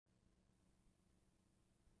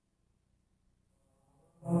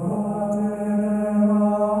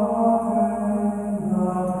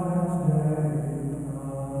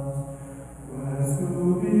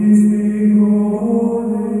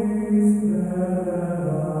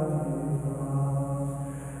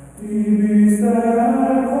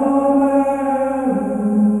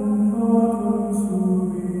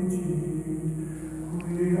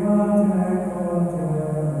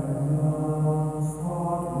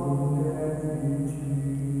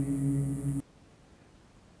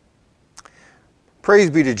Praise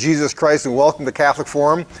be to Jesus Christ and welcome to Catholic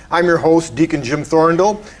Forum. I'm your host, Deacon Jim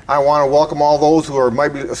Thorndle. I want to welcome all those who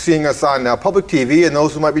might be seeing us on public TV and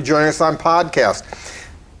those who might be joining us on podcast.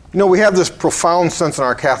 You know, we have this profound sense in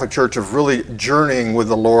our Catholic Church of really journeying with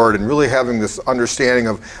the Lord and really having this understanding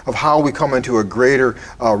of how we come into a greater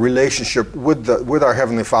relationship with our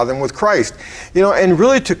Heavenly Father and with Christ. You know, and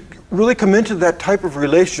really to come into that type of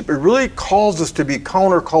relationship, it really calls us to be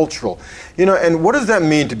countercultural. You know, and what does that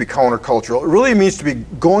mean to be countercultural? It really means to be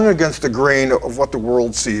going against the grain of what the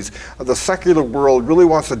world sees. The secular world really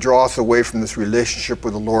wants to draw us away from this relationship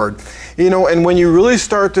with the Lord. You know, and when you really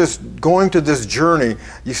start going to this journey,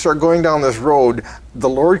 you start going down this road, the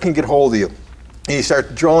Lord can get hold of you. And you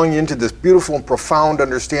start drawing into this beautiful and profound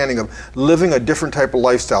understanding of living a different type of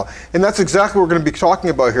lifestyle. And that's exactly what we're going to be talking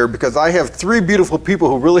about here, because I have three beautiful people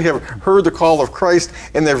who really have heard the call of Christ,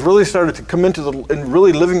 and they've really started to come into and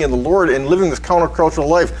really living in the Lord and living this countercultural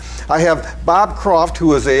life. I have Bob Croft,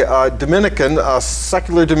 who is a Dominican, a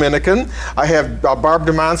secular Dominican. I have Barb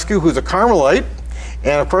Domansky, who's a Carmelite.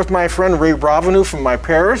 And of course, my friend Ray Bravenu from my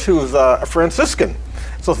parish, who's a Franciscan.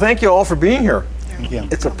 So thank you all for being here. Yeah.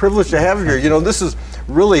 It's a privilege to have you here. You know, this is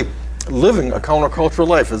really living a countercultural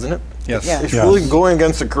life, isn't it? Yes. It's really going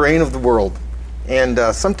against the grain of the world. And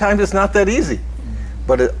sometimes it's not that easy,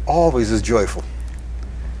 but it always is joyful.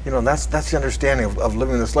 You know, that's the understanding of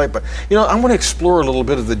living this life. But, you know, I'm going to explore a little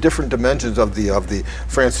bit of the different dimensions of the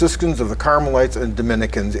Franciscans, of the Carmelites and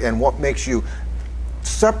Dominicans, and what makes you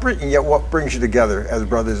separate and yet what brings you together as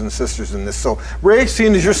brothers and sisters in this. So, Ray,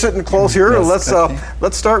 seeing as you're sitting close here, yes,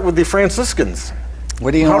 let's start with the Franciscans.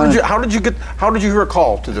 What do you How did you hear a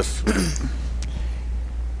call to this?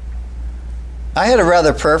 I had a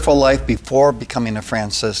rather prayerful life before becoming a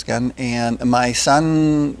Franciscan, and my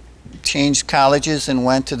son changed colleges and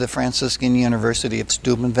went to the Franciscan University of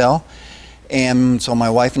Steubenville. And so my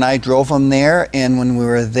wife and I drove him there, and when we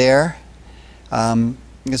were there,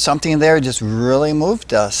 something there just really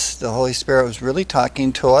moved us. The Holy Spirit was really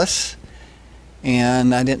talking to us.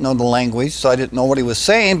 And I didn't know the language, so I didn't know what he was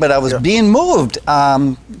saying, but I was being moved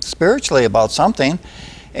spiritually about something.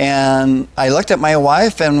 And I looked at my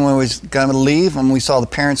wife, and when we was going to leave, and we saw the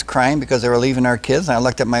parents crying because they were leaving our kids, and I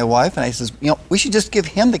looked at my wife, and I says, you know, we should just give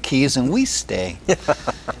him the keys and we stay.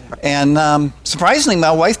 And surprisingly, my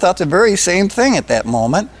wife thought the very same thing at that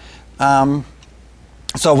moment.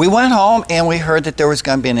 So we went home, and we heard that there was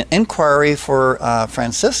going to be an inquiry for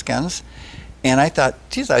Franciscans. And I thought,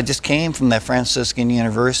 geez, I just came from that Franciscan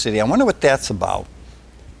University. I wonder what that's about.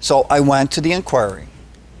 So I went to the inquiry.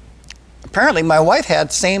 Apparently, my wife had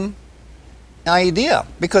the same idea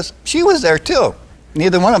because she was there too.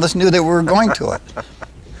 Neither one of us knew that we were going to it.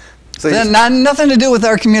 So nothing to do with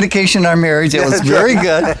our communication, our marriage. It was very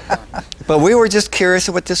good. But we were just curious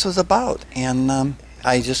of what this was about. And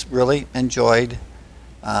I just really enjoyed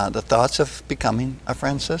the thoughts of becoming a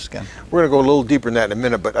Franciscan. We're going to go a little deeper in that in a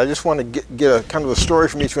minute, but I just want to get a kind of a story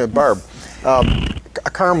from each one. Barb,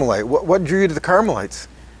 a Carmelite. What drew you to the Carmelites?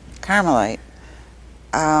 Carmelite.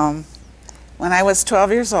 When I was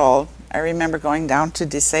 12 years old, I remember going down to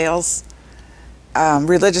DeSales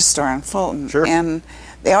religious store on Fulton. Sure. And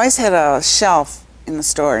they always had a shelf in the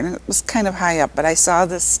store, and it was kind of high up, but I saw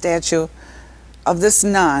this statue of this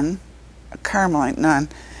nun, a Carmelite nun,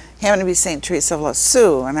 happened to be St. Teresa of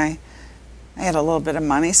Lisieux, and I had a little bit of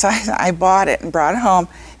money, so I bought it and brought it home.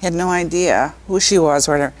 Had no idea who she was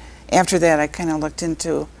or whatever. After that, I kind of looked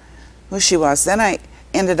into who she was. Then I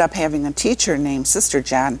ended up having a teacher named Sister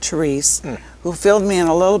John Therese, who filled me in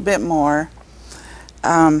a little bit more.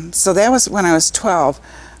 So that was when I was 12.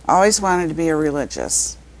 Always wanted to be a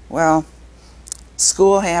religious. Well,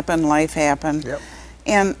 school happened, life happened,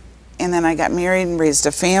 and then I got married and raised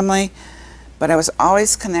a family. But I was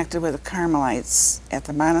always connected with the Carmelites at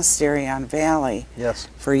the monastery on Valley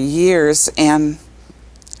for years. And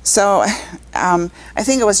so I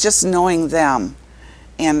think it was just knowing them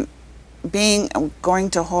and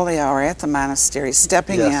going to Holy Hour at the monastery,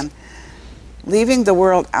 stepping in, leaving the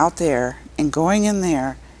world out there and going in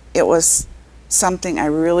there. It was something I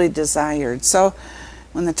really desired. So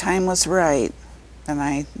when the time was right and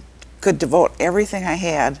I could devote everything I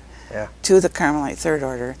had to the Carmelite Third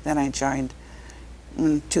Order, then I joined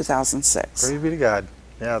in 2006. Praise be to God.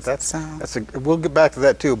 Yeah, we'll get back to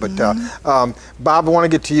that too. But Bob, I want to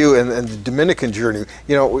get to you and the Dominican journey.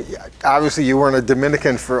 You know, obviously you weren't a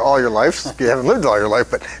Dominican for all your life. You haven't lived all your life.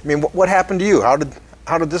 But I mean, what happened to you? How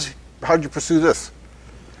did you pursue this?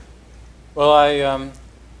 Well,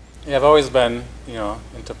 I've always been, you know,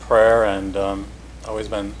 into prayer and always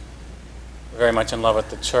been very much in love with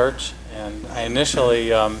the church. And I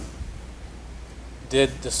initially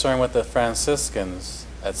did discern with the Franciscans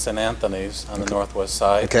at St. Anthony's on the northwest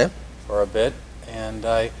side Okay. for a bit, and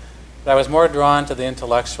I was more drawn to the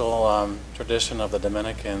intellectual tradition of the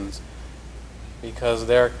Dominicans because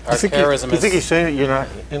our charism you is... think he's saying that you're not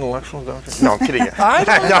intellectual, don't you? No, I'm kidding you. I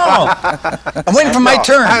don't know. I'm waiting for my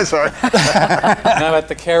turn. I'm sorry. No, but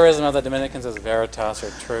the charism of the Dominicans is veritas, or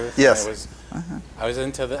truth. Yes. I was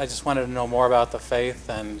into I just wanted to know more about the faith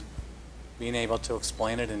and being able to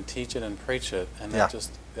explain it and teach it and preach it, and Yeah.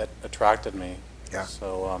 that attracted me. Yeah.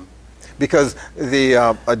 So Because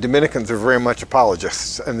the Dominicans are very much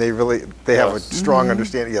apologists, and they have a Yes. strong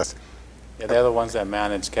understanding. Yes. yeah, they're the ones that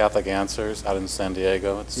manage Catholic Answers out in San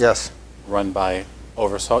Diego. It's Yes. run by,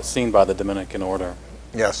 overseen by the Dominican order.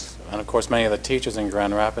 Yes. And of course, many of the teachers in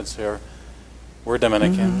Grand Rapids here were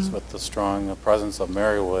Dominicans with the strong presence of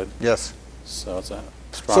Marywood. Yes. So it's a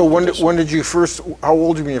strong So tradition. when did you first? How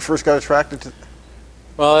old were you when you first got attracted to?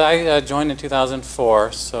 Well, I joined in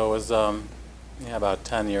 2004, so it was about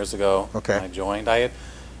 10 years ago Okay. when I joined.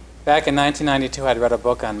 Back in 1992, I'd read a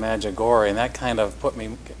book on Medjugorje, and that kind of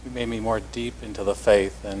made me more deep into the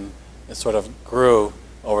faith, and it sort of grew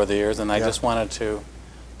over the years, and I Yeah. just wanted to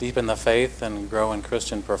deepen the faith and grow in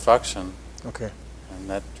Christian perfection, Okay. and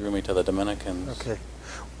that drew me to the Dominicans. Okay.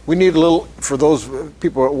 We need a little, for those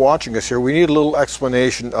people watching us here, we need a little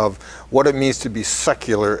explanation of what it means to be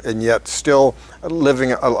secular and yet still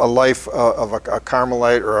living a life of a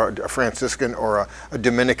Carmelite or a Franciscan or a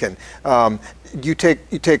Dominican. You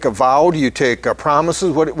take a vow? Do you take promises?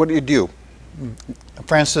 What do you do?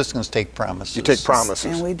 Franciscans take promises. You take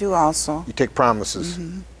promises. And we do also. You take promises.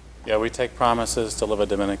 Yeah, we take promises to live a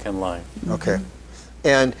Dominican life. Okay.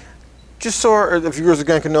 And just so our viewers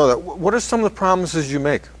again can know that, what are some of the promises you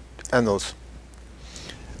make and those?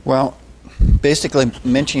 Well, basically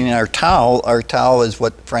mentioning our towel is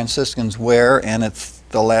what Franciscans wear, and it's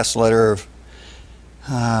the last letter of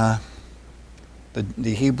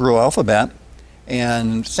the Hebrew alphabet.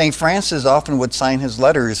 And St. Francis often would sign his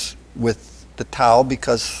letters with the towel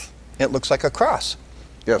because it looks like a cross.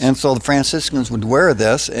 Yes. And so the Franciscans would wear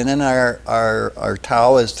this, and then our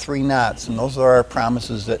towel is 3 knots, and those are our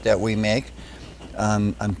promises that we make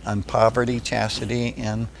on poverty, chastity,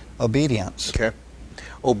 and obedience Okay.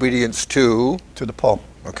 Obedience to? to the Pope.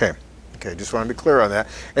 Okay. Okay, just want to be clear on that.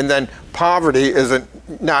 And then poverty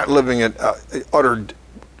isn't not living an utter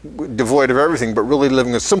devoid of everything, but really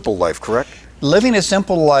living a simple life, correct? Living a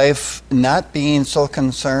simple life, not being so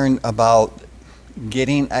concerned about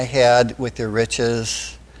getting ahead with your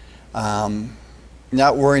riches,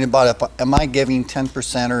 not worrying about am I giving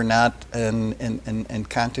 10% or not in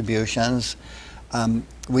contributions.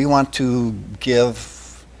 We want to give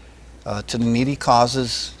to the needy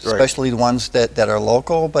causes, Right. especially the ones that are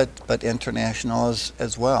local, but international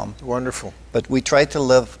as well. Wonderful. But we try to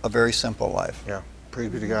live a very simple life, Yeah. Praise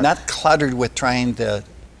be to God. not cluttered with trying to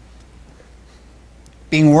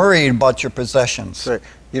being worried about your possessions. Say,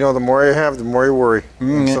 you know, the more you have, the more you worry.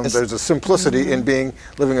 And so it's- there's a simplicity in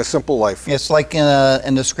living a simple life. It's like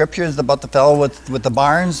in the scriptures about the fellow with the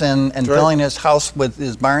barns and right. filling his house with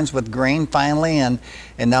his barns with grain finally, and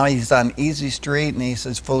now he's on easy street, and he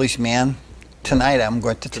says, "Foolish man, tonight I'm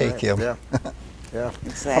going to take you." Yeah. Yeah.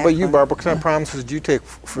 Exactly. How about you, Barbara? What kind of promises do you take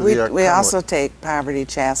for We the we also Carmelite? take poverty,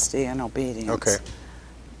 chastity, and obedience. Okay.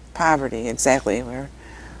 Poverty, exactly.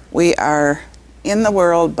 We are in the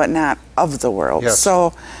world, but not of the world. Yes.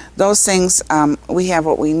 So those things, we have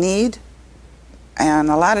what we need, and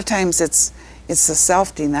a lot of times it's the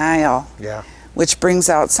self-denial, Yeah. which brings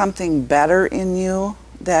out something better in you,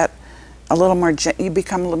 that a little more you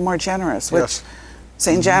become a little more generous. Which Yes.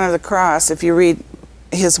 St. John of the Cross, if you read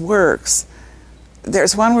his works,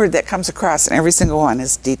 there's one word that comes across in every single one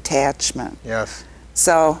is detachment. Yes.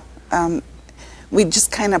 So we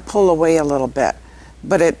just kind of pull away a little bit,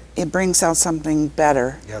 but it brings out something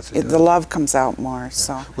better. Yes, it The does. love comes out more.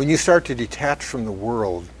 So When you start to detach from the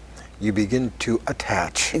world, you begin to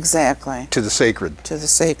attach exactly to the sacred. to the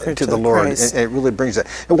sacred, To the Lord, Christ. and it really brings that.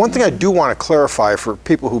 And one thing I do want to clarify for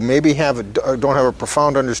people who maybe don't have a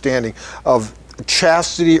profound understanding of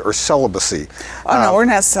chastity or celibacy. Oh no, we're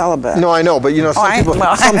not celibate. No, I know, but you know, some people.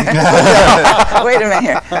 Wait a minute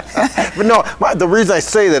here. But no, the reason I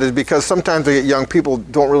say that is because sometimes young people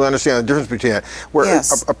don't really understand the difference between that. Where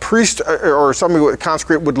Yes. a priest or somebody would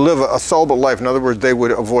consecrate would live a celibate life. In other words, they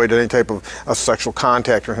would avoid any type of sexual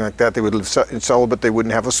contact or anything like that. They would live celibate. They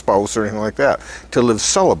wouldn't have a spouse or anything like that. To live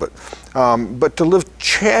celibate. But to live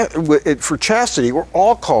for chastity, we're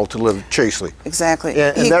all called to live chastely. Exactly.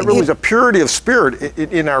 And that really is a purity of spirit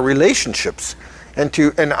in our relationships.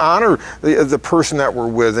 and honor the person that we're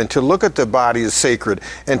with, and to look at the body as sacred,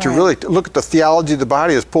 and to really look at the theology of the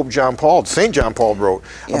body as St. John Paul wrote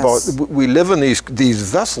about. We live in these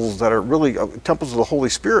vessels that are really temples of the Holy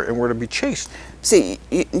Spirit, and we're to be chaste. See,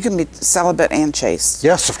 you can be celibate and chaste.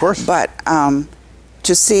 Yes, of course. But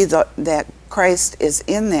to see that Christ is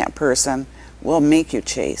in that person will make you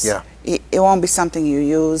chaste. Yeah. It won't be something you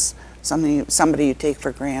use, somebody you take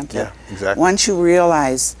for granted. Yeah, exactly. Once you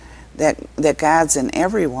realize that God's in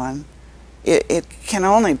everyone, it can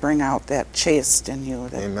only bring out that chaste in you.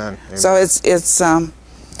 Amen. So it's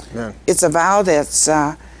a vow that's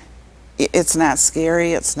it's not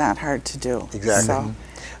scary, it's not hard to do. Exactly. So,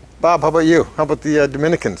 Bob, how about you? How about the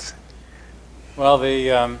Dominicans? Well,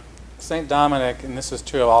 the St. Dominic, and this is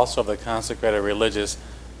true also of the consecrated religious,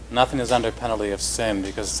 nothing is under penalty of sin,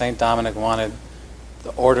 because St. Dominic wanted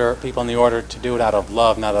people in the order to do it out of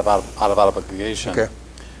love, not out of obligation. Okay.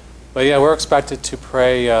 But yeah, we're expected to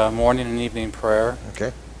pray morning and evening prayer.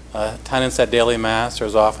 Okay. Attendance at daily mass or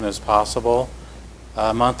as often as possible.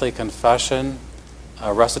 Monthly confession,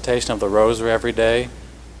 recitation of the rosary every day,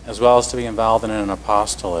 as well as to be involved in an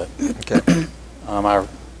apostolate. Okay.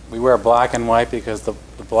 We wear black and white because the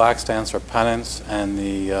black stands for penance and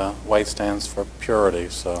the white stands for purity.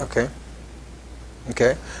 So. Okay.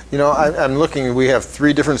 Okay. You know, I'm looking, we have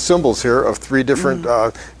 3 different symbols here of 3 different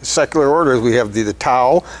secular orders. We have the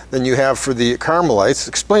Tau, then you have for the Carmelites.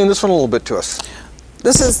 Explain this one a little bit to us.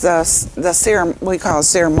 this is we call it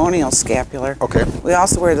ceremonial scapular. Okay. We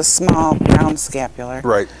also wear the small round scapular.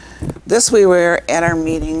 Right. This we wear at our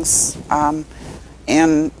meetings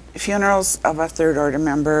and funerals of a third order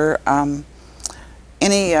member.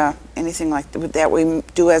 Anything like that we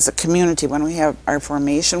do as a community. When we have our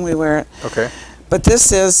formation, we wear it. Okay. But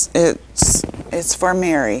this is it's for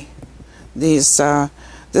Mary. This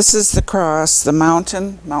is the cross, the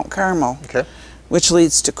mountain, Mount Carmel, Okay. which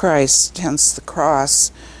leads to Christ. Hence the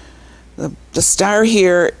cross. The star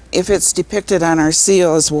here, if it's depicted on our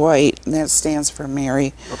seal, is white, and that stands for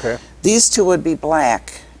Mary. Okay. These two would be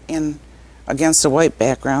black against a white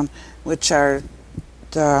background, which are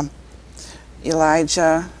the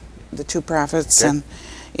Elijah, the 2 prophets, and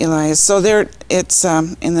Elias. So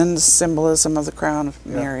and then the symbolism of the crown of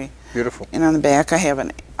Mary. Beautiful. And on the back, I have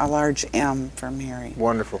a large M for Mary.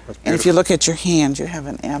 Wonderful. That's beautiful. And if you look at your hand, you have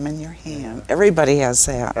an M in your hand. Everybody has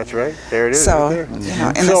that. That's right. There it is. So, right there. you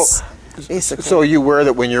know, and it's basically So you wear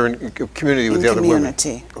that when you're in community with the other women?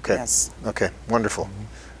 community. Okay. Yes. Okay. Wonderful.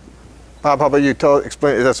 Bob, how about you?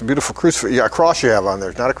 Explain. That's a beautiful crucifix. Yeah, a cross you have on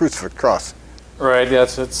there. It's not a crucifix, cross. Right,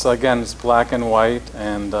 yes, it's black and white,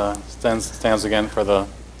 and stands again for the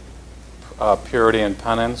purity and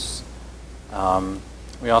penance.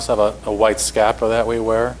 We also have a white scapular that we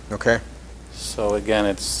wear. Okay. So again,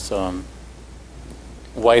 it's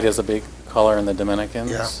white is a big color in the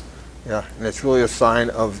Dominicans. Yeah. Yeah, and it's really a sign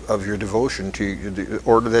of your devotion to the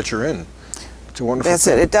order that you're in. It's a wonderful That's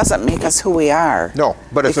thing. it. It doesn't make us who we are. No,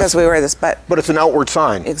 but it's because we wear this. But it's an outward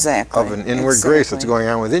sign. Exactly. Of an inward grace that's going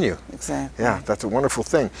on within you. Exactly. Yeah, that's a wonderful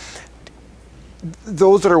thing.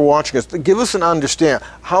 Those that are watching us, give us an understand.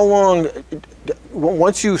 How long,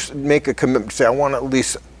 once you make a commitment, say, I want to at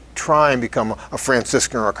least try and become a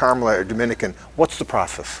Franciscan or a Carmelite or Dominican, what's the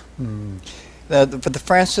process? For the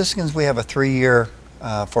Franciscans, we have a 3-year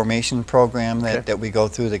formation program that we go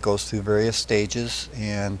through that goes through various stages,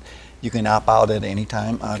 and you can opt out at any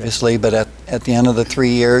time, obviously, but at the end of the 3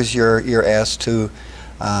 years, you're asked to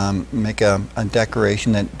make a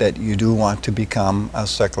declaration that you do want to become a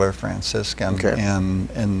secular Franciscan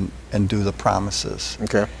and do the promises.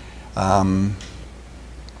 Okay.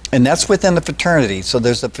 And that's within the fraternity. So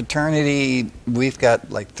there's a fraternity, we've got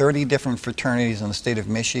like 30 different fraternities in the state of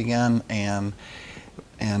Michigan, and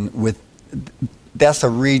that's a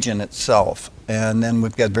region itself. And then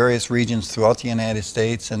we've got various regions throughout the United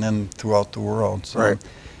States and then throughout the world. So right.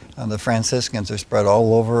 The Franciscans are spread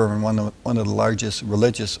all over, and one of the largest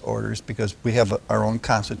religious orders, because we have our own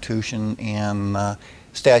constitution and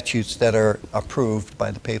statutes that are approved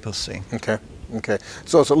by the papacy. Okay. Okay.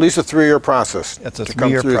 So it's at least a 3-year process. It's a to come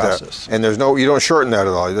 3-year through process. That. And you don't shorten that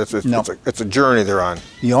at all. No. It's a journey they're on.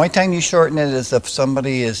 The only time you shorten it is if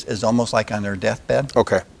somebody is almost like on their deathbed.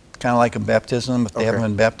 Okay. Kind of like a baptism. If they haven't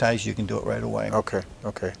been baptized, you can do it right away. Okay.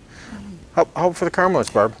 Okay. How for the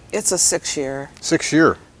Carmelites, Barb? It's a 6-year.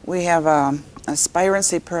 6-year. We have a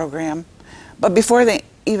aspirancy program, but before they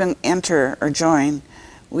even enter or join,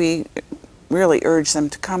 we really urge them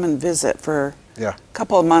to come and visit for a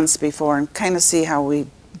couple of months before and kind of see how we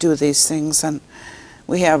do these things. And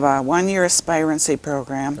we have a 1-year aspirancy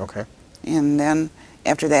program. Okay. And then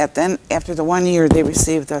after that, after the 1 year, they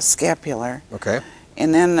receive the scapular. Okay.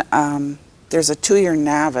 And then there's a 2-year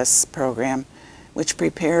novice program, which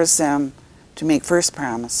prepares them to make first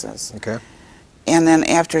promises. Okay. And then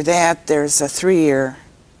after that, there's a 3-year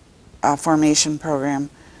formation program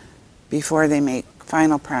before they make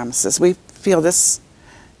final promises. We feel this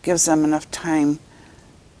gives them enough time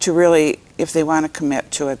to really, if they want to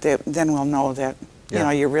commit to it, then we'll know that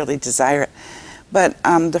you really desire it. But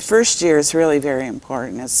the first year is really very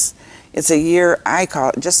important. It's a year, I call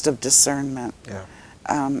it, just of discernment.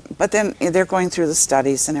 Yeah. But then they're going through the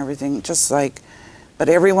studies and everything, but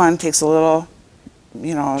everyone takes a little,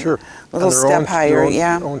 Sure. little step higher.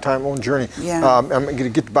 Own time, own journey. Yeah. I'm going to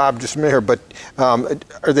get to Bob just a minute here, but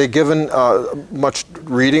are they given much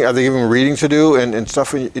reading? Are they given reading to do and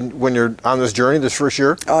stuff when you're on this journey, this first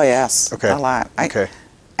year? Oh, yes. Okay. A lot. Okay.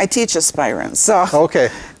 I teach aspirants, so Okay.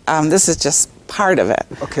 this is just part of it.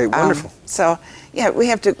 Okay, wonderful. So, yeah, we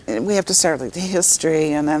have to start with the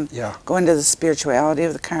history and then go into the spirituality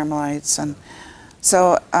of the Carmelites, and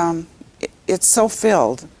so it's so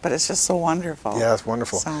filled, but it's just so wonderful. Yeah, it's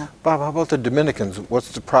wonderful. So, Bob, how about the Dominicans?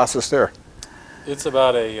 What's the process there? It's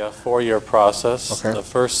about a 4-year process. Okay. The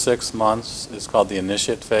first 6 months is called the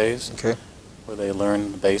initiate phase, Okay. where they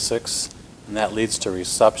learn the basics, and that leads to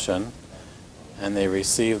reception, and they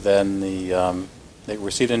receive they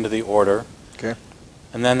receive into the order. Okay.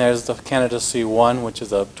 And then there's the Candidacy 1, which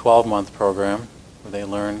is a 12-month program, where they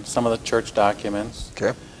learn some of the church documents.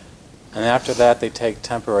 Okay. And after that, they take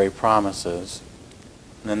temporary promises.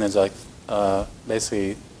 And then there's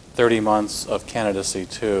basically 30 months of Candidacy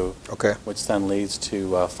 2, Okay. which then leads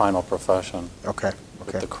to final profession Okay.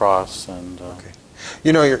 with the cross. And Okay.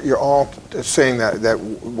 You're all saying that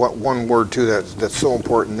one word too that's so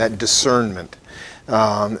important, that discernment.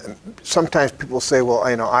 Sometimes people say, well,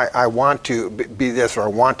 I want to be this, or I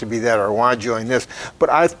want to be that, or I want to join this. But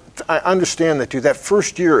I understand that too. That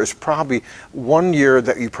first year is probably one year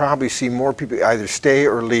that you probably see more people either stay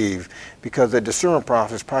or leave, because the discernment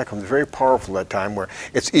process probably becomes very powerful at that time, where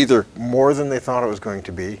it's either more than they thought it was going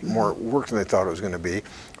to be, more work than they thought it was going to be,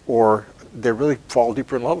 or they really fall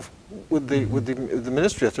deeper in love with the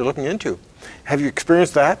ministry that they're looking into. Have you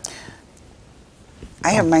experienced that?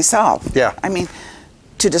 I have myself. Yeah. I mean,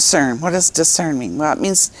 to discern. What does discern mean? Well, it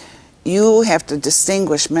means you have to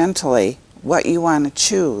distinguish mentally what you want to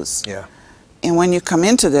choose. Yeah. And when you come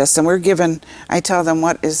into this, and I tell them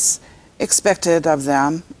what is expected of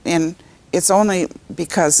them, and it's only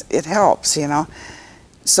because it helps,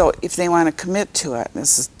 So if they want to commit to it,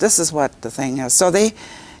 this is what the thing is. So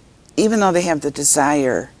even though they have the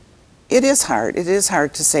desire, it is hard. It is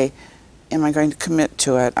hard to say, am I going to commit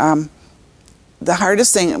to it? The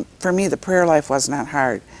hardest thing for me, the prayer life was not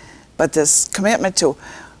hard, but this commitment to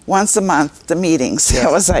once a month, the meetings, Yes.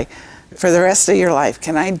 it was like, for the rest of your life,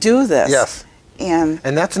 can I do this? Yes. And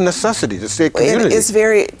that's a necessity to stay community. it's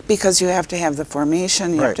because you have to have the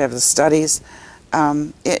formation, you have to have the studies.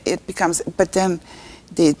 It becomes, but then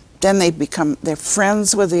they're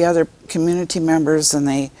friends with the other community members,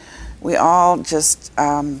 and we all just,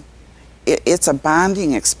 it's a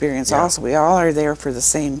bonding experience also. We all are there for the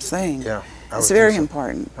same thing. Yeah. It's very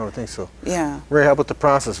important. I would think so. Yeah. Ray, how about the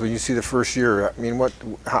process when you see the first year? I mean,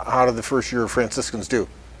 how did the first year of Franciscans do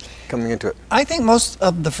coming into it? I think most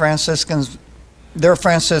of the Franciscans, they're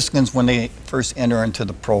Franciscans when they first enter into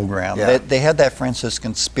the program. Yeah. They had that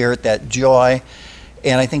Franciscan spirit, that joy,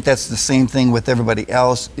 and I think that's the same thing with everybody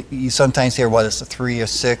else. You sometimes hear, well, it's a 3 or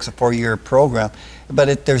 6 or 4-year program,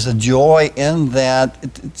 but there's a joy in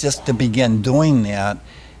that just to begin doing that.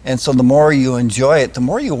 And so the more you enjoy it, the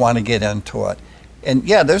more you want to get into it. And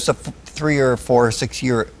yeah, there's a 3 or 4 or 6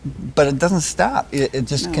 year, but it doesn't stop. It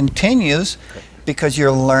just continues because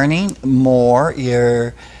you're learning more.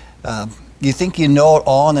 You think you know it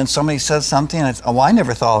all, and then somebody says something, and it's, oh, I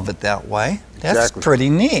never thought of it that way. That's Exactly. pretty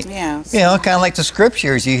neat. Yeah. Kind of like the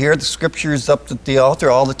scriptures. You hear the scriptures up at the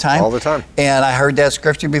altar all the time. All the time. And I heard that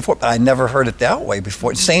scripture before, but I never heard it that way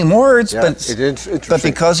before. Same words, Yeah, but it is interesting. but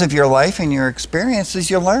because of your life and your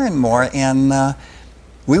experiences, you learn more. And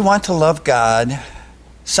we want to love God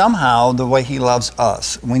somehow the way He loves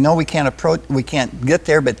us. We know we can't get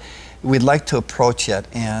there, but we'd like to approach it.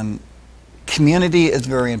 And community is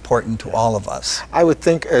very important to all of us. I would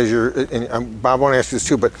think and Bob, I want to ask you this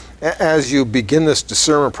too, but as you begin this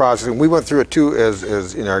discernment process, and we went through it too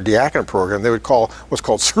as in our diaconate program, they would call what's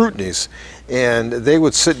called scrutinies, and they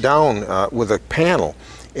would sit down with a panel,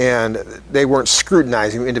 and they weren't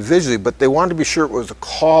scrutinizing you individually, but they wanted to be sure it was a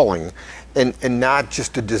calling and not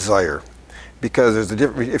just a desire. Because there's a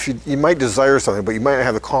difference. If you might desire something, but you might not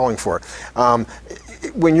have the calling for it.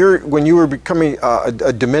 When you were becoming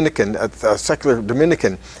a Dominican, a secular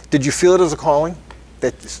Dominican, did you feel it as a calling?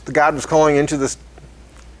 That God was calling into this?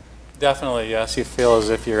 Definitely, yes. You feel as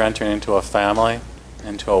if you're entering into a family,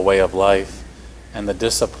 into a way of life, and the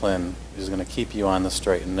discipline is going to keep you on the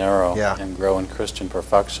straight and narrow and grow in Christian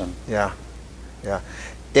perfection. Yeah, yeah.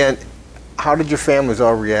 And how did your families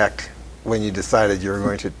all react when you decided you were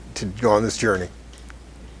going to go on this journey?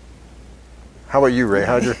 How about you, Ray?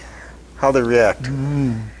 How'd they react?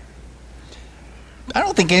 I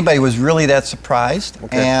don't think anybody was really that surprised.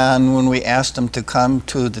 Okay. And when we asked them to come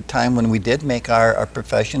to the time when we did make our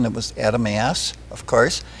profession, it was at a mass, of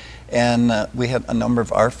course. And we had a number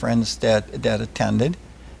of our friends that attended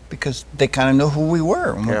because they kind of knew who we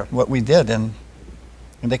were and what we did, and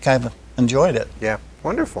they kind of enjoyed it. Yeah,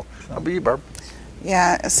 wonderful. How about you, Barb?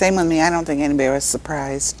 Yeah, same with me. I don't think anybody was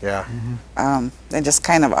surprised. Yeah. They just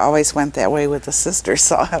kind of always went that way with the sisters,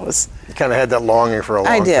 so I was... You kind of had that longing for a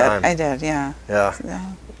long time. I did, yeah.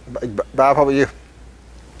 Yeah. Bob, how about you?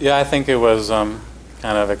 Yeah, I think it was kind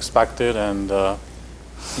of expected, and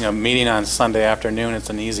meeting on Sunday afternoon,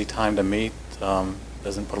 it's an easy time to meet.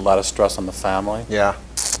 Doesn't put a lot of stress on the family. Yeah.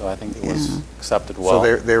 So I think it was accepted well.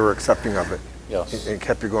 So they were accepting of it. Yes. And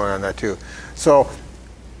kept you going on that too. So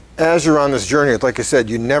as you're on this journey, like I said,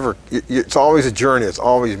 it's always a journey. It's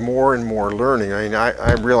always more and more learning. I mean,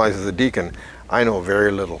 I realize as a deacon, I know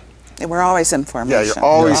very little. We're always in formation. Yeah,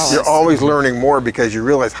 you're always learning more because you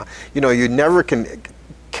realize, you never can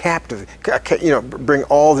bring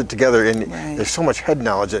all of it together, and there's so much head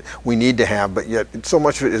knowledge that we need to have, but yet so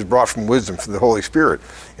much of it is brought from wisdom, from the Holy Spirit,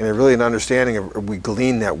 and really an understanding of we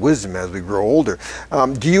glean that wisdom as we grow older.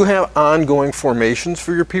 Do you have ongoing formations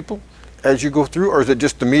for your people as you go through, or is it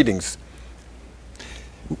just the meetings?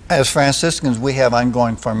 As Franciscans, we have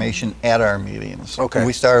ongoing formation at our meetings. Okay.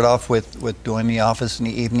 We started off with doing the office in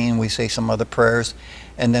the evening. We say some other prayers,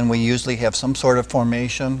 and then we usually have some sort of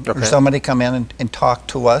formation or somebody come in and talk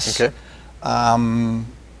to us. Okay.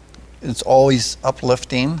 It's always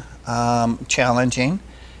uplifting, challenging,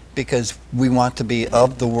 because we want to be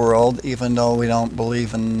of the world, even though we don't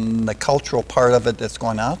believe in the cultural part of it that's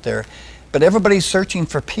going out there. But everybody's searching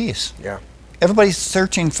for peace. Yeah. Everybody's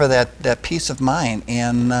searching for that peace of mind,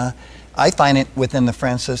 and I find it within the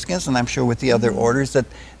Franciscans, and I'm sure with the other orders,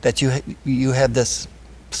 that you have this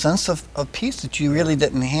sense of peace that you really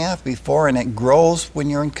didn't have before, and it grows when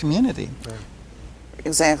you're in community. Yeah.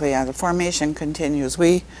 Exactly. Yeah, the formation continues.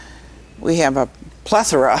 We have a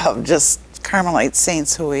plethora of just Carmelite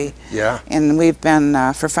saints and we've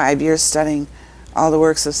been for 5 years studying all the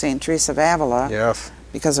works of Saint Teresa of Avila. Yes.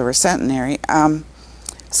 Because of her centenary.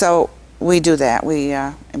 So we do that.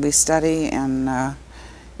 We study, and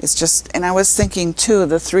it's just. And I was thinking too,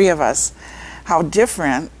 the three of us, how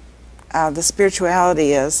different the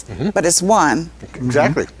spirituality is, but it's one.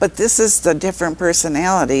 Exactly. But this is the different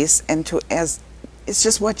personalities, and it's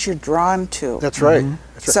just what you're drawn to. That's right.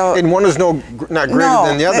 That's right. So, and one is not greater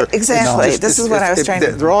than the other. Exactly. This is what I was trying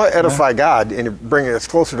to. They're all edify God and bring us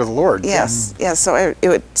closer to the Lord. Yes. Yes. So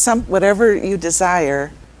whatever you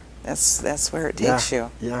desire, that's where it takes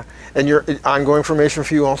you. Yeah. And your ongoing formation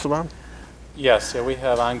for you also, Bob? Yes. Yeah, we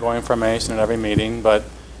have ongoing formation at every meeting, but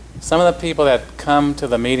some of the people that come to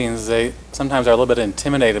the meetings, they sometimes are a little bit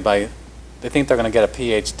intimidated by. They think they're going to get a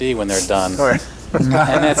PhD when they're done. All right. And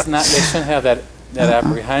that's not. They shouldn't have that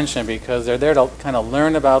apprehension, because they're there to kind of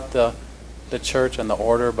learn about the church and the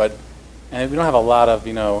order, and we don't have a lot of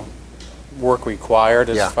work required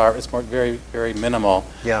as far. It's more very, very minimal.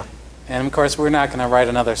 Yeah. And of course, we're not going to write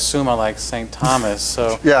another Summa like St. Thomas.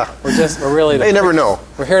 So we're really. They never know.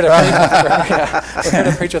 We're here to preach. We're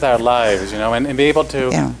here to preach with our lives, and be able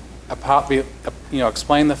to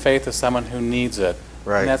explain the faith to someone who needs it.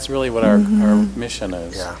 Right. And that's really what our mission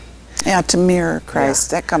is. Yeah. Yeah, to mirror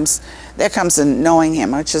Christ. Yeah. That comes in knowing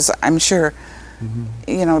Him, which is, I'm sure,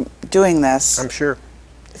 doing this. I'm sure.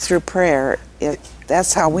 Through prayer,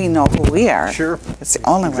 that's how we know who we are. Sure. It's the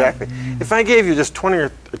only way. Exactly. If I gave you just 20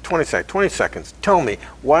 seconds, tell me,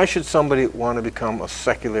 why should somebody want to become a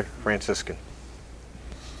secular Franciscan?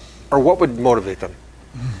 Or what would motivate them?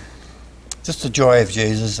 Just the joy of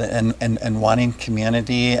Jesus and wanting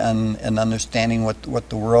community and understanding what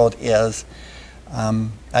the world is.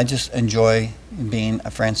 I just enjoy being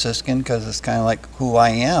a Franciscan because it's kind of like who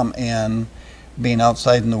I am, and being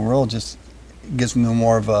outside in the world just gives me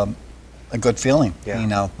more of a good feeling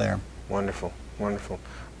being out there. Wonderful, wonderful.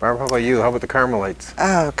 Barbara, how about you? How about the Carmelites?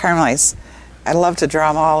 Oh, Carmelites. I love to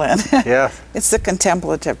draw them all in. Yeah. It's the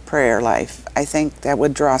contemplative prayer life, I think, that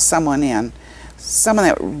would draw someone in. Someone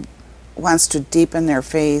that wants to deepen their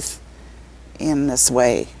faith in this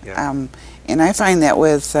way. Yeah. And I find that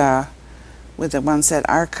with the ones that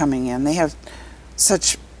are coming in, they have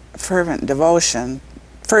such fervent devotion,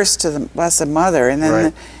 first to the Blessed Mother, and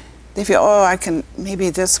then they feel, oh, I can, maybe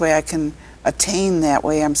this way I can attain that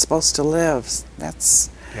way I'm supposed to live. That's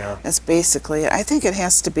basically it. I think it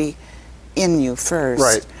has to be in you first.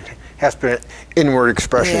 Right. It has to be an inward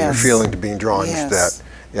expression of your feeling to being drawn to that.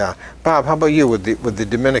 Yeah. Bob, how about you with the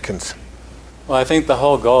Dominicans? Well, I think the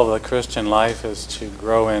whole goal of the Christian life is to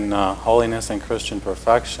grow in holiness and Christian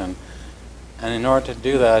perfection. And in order to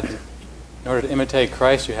do that, in order to imitate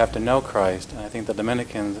Christ, you have to know Christ. And I think the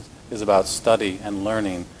Dominicans is about study and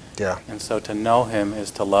learning. Yeah. And so to know him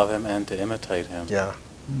is to love him and to imitate him. Yeah.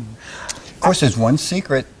 Of course, there's one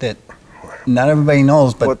secret that not everybody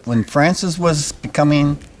knows, but when Francis was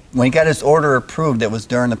when he got his order approved, it was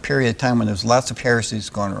during a period of time when there was lots of heresies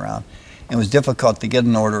going around. It was difficult to get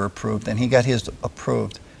an order approved, and he got his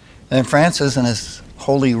approved. And then Francis, in his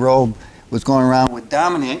holy robe, was going around with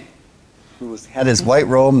Dominic, who had his white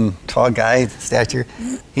robe and tall guy, stature.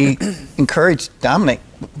 He encouraged Dominic,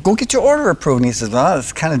 go get your order approved. And he says, well,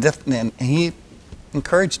 it's kind of different. And he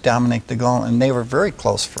encouraged Dominic to go, and they were very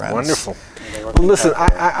close friends. Wonderful. Well, listen,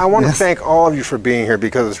 I want to thank all of you for being here,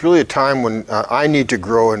 because it's really a time when I need to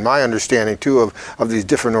grow in my understanding, too, of these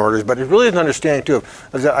different orders. But it really is an understanding, too,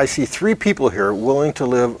 of that I see three people here willing to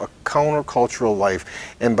live a countercultural life.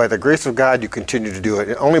 And by the grace of God, you continue to do it,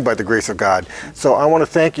 and only by the grace of God. So I want to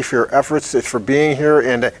thank you for your efforts, for being here,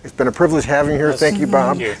 and it's been a privilege having you here. Thank you,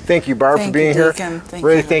 Bob. Thank you, Barb, for being here.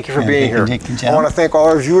 Ray, thank you for being here. I want to thank all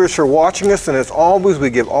our viewers for watching us, and as always, we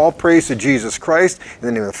give all praise to Jesus Christ, in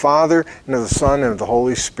the name of the Father, and of the Son, and of the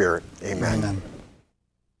Holy Spirit. Amen. Amen. Amen.